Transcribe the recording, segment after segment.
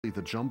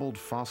The jumbled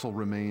fossil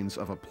remains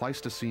of a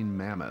Pleistocene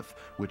mammoth,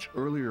 which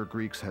earlier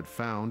Greeks had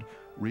found,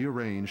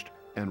 rearranged,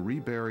 and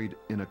reburied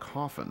in a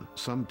coffin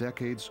some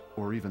decades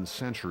or even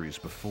centuries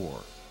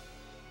before.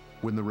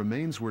 When the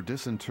remains were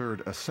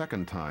disinterred a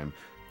second time,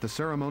 the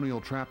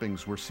ceremonial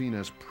trappings were seen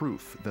as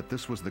proof that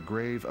this was the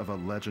grave of a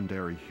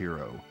legendary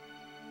hero.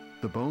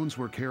 The bones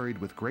were carried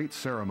with great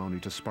ceremony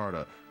to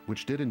Sparta,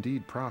 which did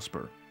indeed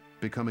prosper,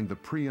 becoming the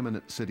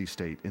preeminent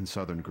city-state in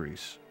southern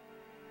Greece.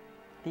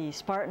 The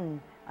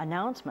Spartan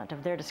announcement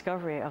of their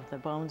discovery of the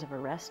bones of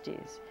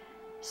Orestes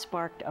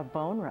sparked a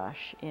bone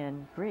rush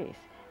in Greece,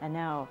 and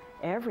now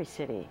every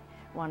city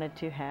wanted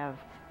to have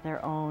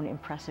their own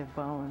impressive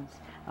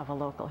bones of a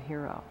local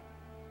hero.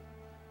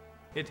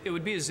 It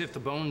would be as if the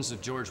bones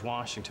of George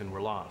Washington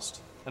were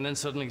lost, and then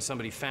suddenly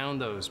somebody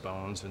found those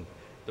bones and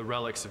the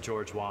relics of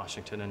George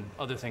Washington and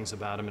other things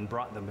about him and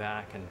brought them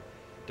back and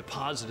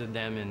deposited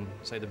them in,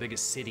 say, the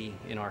biggest city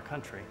in our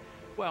country.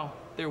 Well,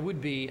 there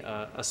would be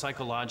a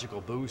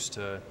psychological boost.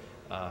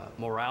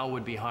 Morale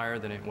would be higher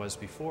than it was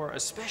before,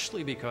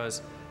 especially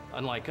because,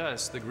 unlike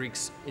us, the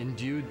Greeks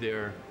endued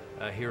their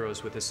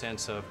heroes with a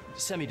sense of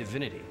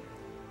semi-divinity.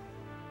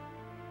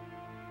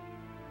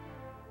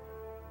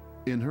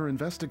 In her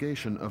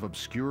investigation of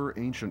obscure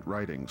ancient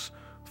writings,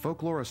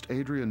 folklorist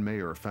Adrian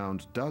Mayer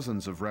found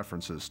dozens of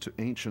references to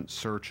ancient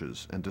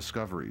searches and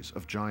discoveries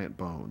of giant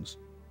bones.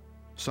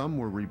 Some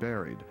were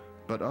reburied,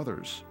 but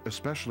others,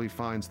 especially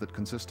finds that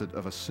consisted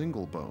of a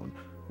single bone,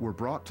 were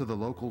brought to the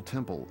local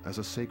temple as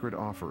a sacred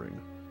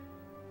offering.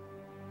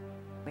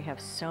 We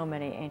have so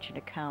many ancient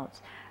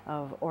accounts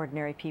of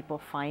ordinary people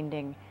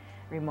finding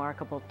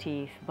remarkable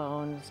teeth,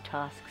 bones,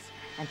 tusks,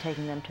 and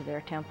taking them to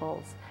their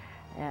temples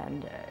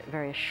and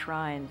various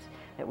shrines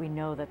that we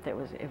know that it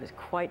was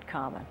quite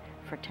common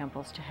for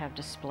temples to have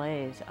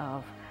displays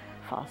of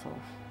fossils.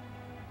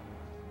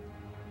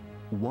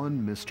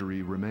 One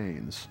mystery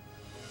remains.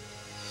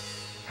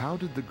 How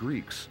did the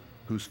Greeks,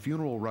 whose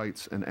funeral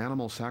rites and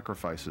animal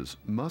sacrifices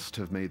must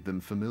have made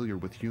them familiar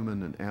with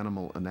human and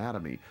animal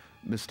anatomy,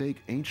 mistake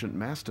ancient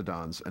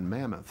mastodons and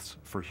mammoths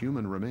for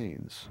human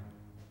remains?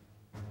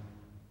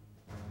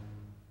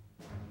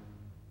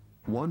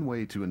 One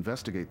way to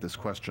investigate this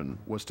question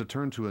was to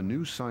turn to a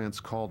new science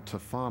called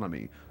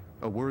taphonomy,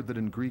 a word that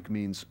in Greek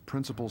means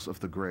principles of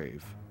the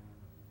grave.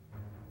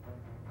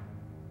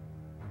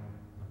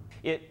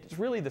 It's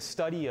really the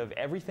study of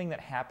everything that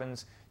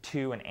happens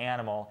to an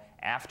animal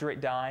after it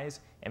dies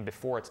and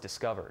before it's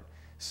discovered.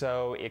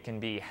 So it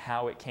can be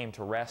how it came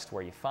to rest,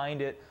 where you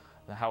find it,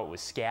 how it was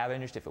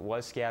scavenged, if it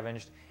was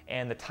scavenged,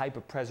 and the type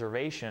of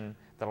preservation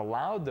that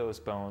allowed those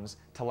bones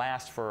to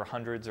last for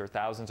hundreds or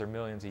thousands or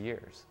millions of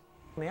years.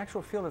 In the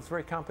actual field, it's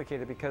very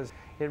complicated because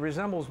it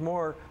resembles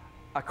more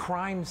a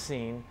crime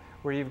scene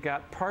where you've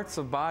got parts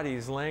of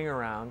bodies laying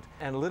around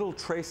and little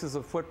traces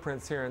of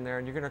footprints here and there,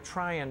 and you're going to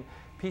try and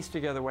piece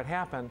together what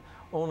happened,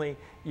 only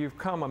you've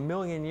come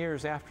 1,000,000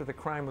 years after the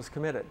crime was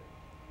committed,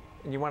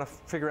 and you want to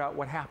figure out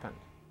what happened.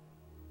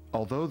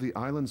 Although the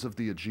islands of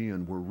the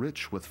Aegean were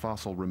rich with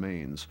fossil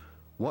remains,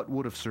 what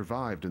would have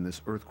survived in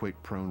this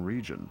earthquake-prone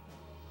region?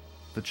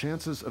 The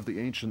chances of the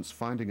ancients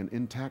finding an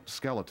intact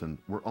skeleton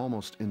were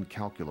almost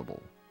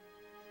incalculable.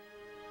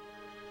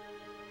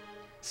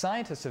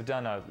 Scientists have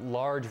done a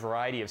large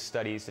variety of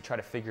studies to try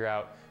to figure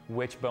out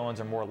which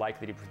bones are more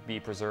likely to be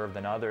preserved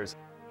than others.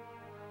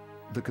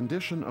 The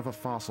condition of a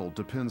fossil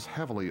depends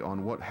heavily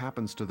on what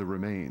happens to the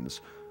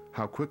remains,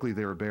 how quickly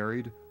they are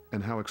buried,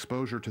 and how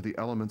exposure to the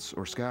elements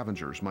or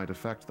scavengers might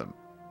affect them.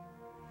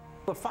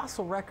 The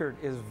fossil record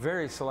is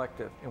very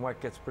selective in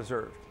what gets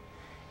preserved.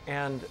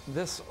 And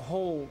this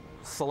whole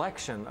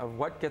selection of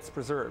what gets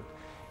preserved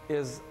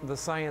is the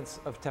science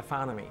of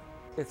taphonomy.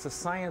 It's a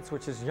science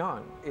which is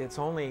young. It's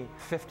only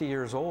 50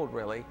 years old,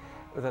 really,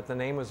 that the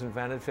name was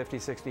invented 50,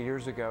 60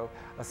 years ago.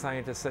 A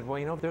scientist said, well,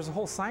 you know, there's a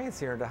whole science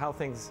here into how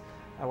things,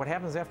 what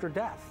happens after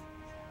death.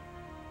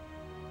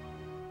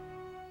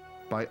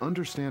 By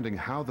understanding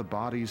how the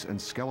bodies and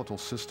skeletal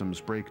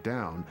systems break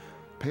down,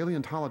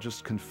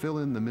 paleontologists can fill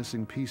in the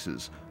missing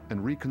pieces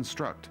and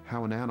reconstruct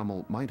how an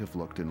animal might have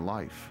looked in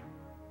life.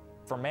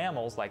 For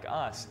mammals like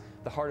us,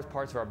 the hardest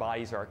parts of our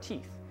bodies are our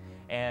teeth.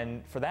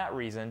 And for that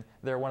reason,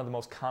 they're one of the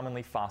most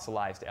commonly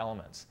fossilized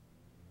elements.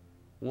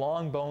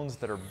 Long bones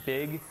that are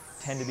big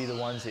tend to be the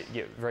ones that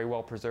get very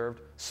well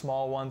preserved.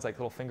 Small ones, like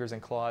little fingers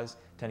and claws,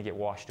 tend to get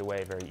washed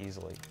away very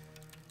easily.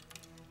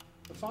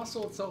 The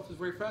fossil itself is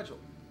very fragile.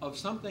 Of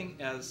something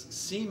as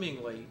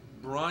seemingly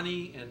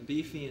brawny and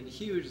beefy and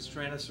huge as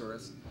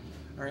Tyrannosaurus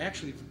are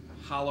actually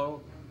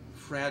hollow,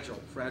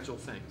 fragile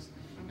things.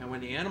 And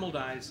when the animal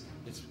dies,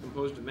 it's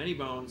composed of many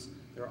bones.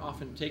 They're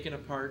often taken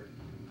apart.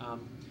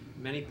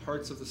 Many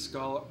parts of the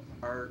skull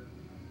are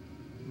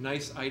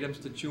nice items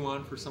to chew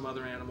on for some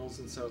other animals,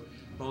 and so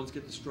bones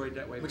get destroyed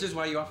that way, which is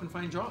why you often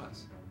find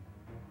jaws.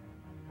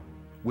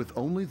 With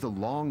only the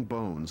long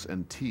bones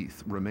and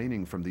teeth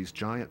remaining from these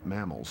giant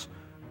mammals,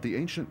 the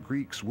ancient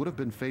Greeks would have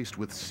been faced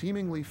with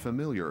seemingly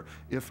familiar,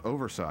 if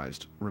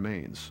oversized,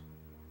 remains.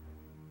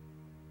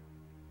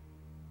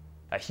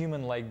 A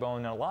human leg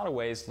bone in a lot of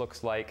ways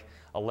looks like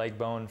a leg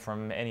bone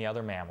from any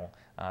other mammal.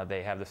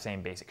 They have the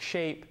same basic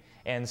shape,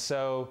 and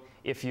so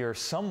if you're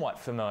somewhat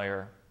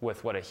familiar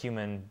with what a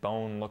human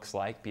bone looks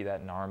like, be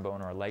that an arm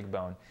bone or a leg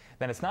bone,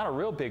 then it's not a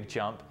real big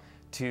jump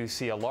to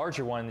see a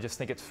larger one and just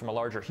think it's from a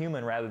larger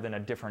human rather than a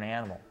different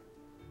animal.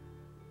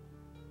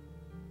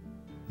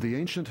 The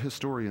ancient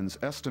historians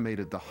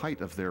estimated the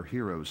height of their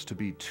heroes to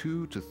be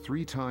 2 to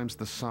 3 times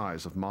the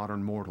size of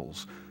modern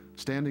mortals,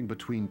 standing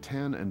between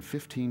 10 and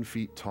 15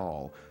 feet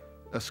tall,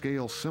 a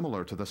scale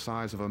similar to the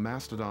size of a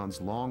mastodon's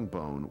long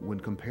bone when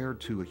compared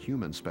to a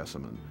human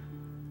specimen.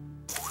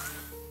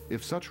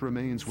 If such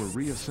remains were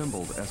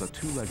reassembled as a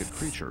two-legged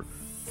creature,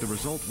 the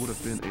result would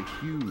have been a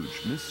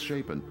huge,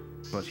 misshapen,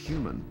 but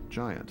human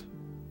giant.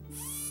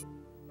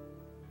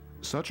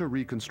 Such a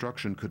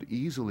reconstruction could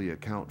easily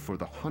account for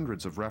the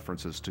hundreds of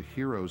references to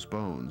heroes'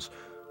 bones,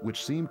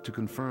 which seemed to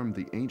confirm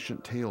the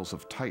ancient tales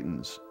of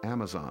titans,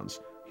 Amazons,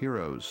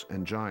 heroes,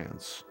 and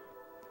giants.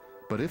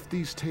 But if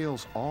these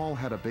tales all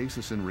had a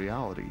basis in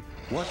reality,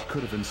 what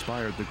could have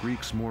inspired the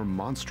Greeks' more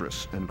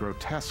monstrous and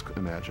grotesque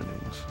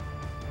imaginings?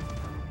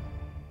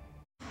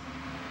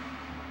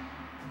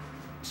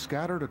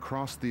 Scattered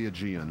across the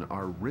Aegean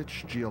are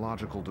rich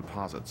geological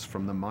deposits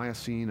from the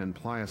Miocene and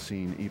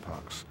Pliocene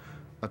epochs,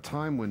 a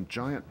time when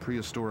giant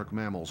prehistoric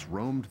mammals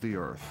roamed the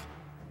earth.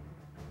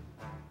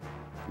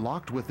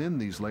 Locked within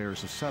these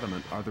layers of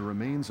sediment are the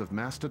remains of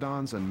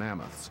mastodons and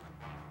mammoths,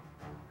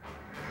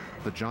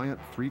 the giant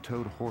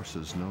three-toed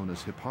horses known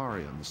as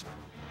hipparions,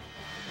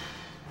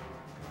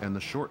 and the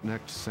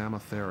short-necked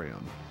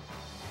Samotherium.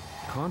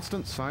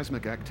 Constant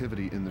seismic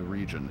activity in the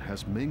region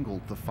has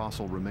mingled the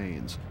fossil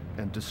remains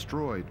and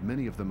destroyed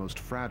many of the most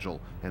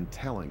fragile and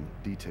telling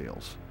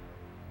details.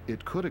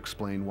 It could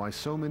explain why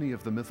so many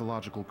of the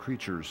mythological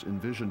creatures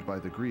envisioned by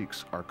the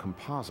Greeks are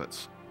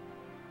composites,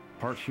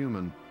 part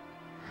human,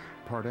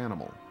 part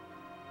animal.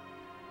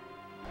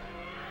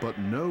 But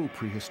no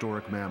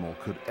prehistoric mammal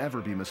could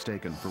ever be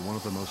mistaken for one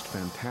of the most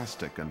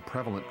fantastic and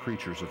prevalent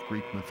creatures of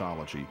Greek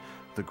mythology,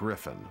 the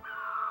griffin.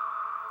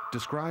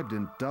 Described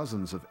in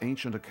dozens of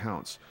ancient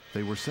accounts,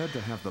 they were said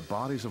to have the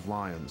bodies of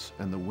lions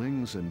and the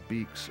wings and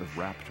beaks of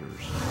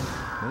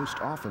raptors.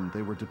 Most often,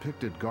 they were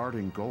depicted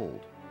guarding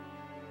gold.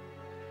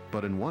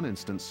 But in one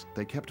instance,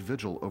 they kept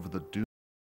vigil over the doom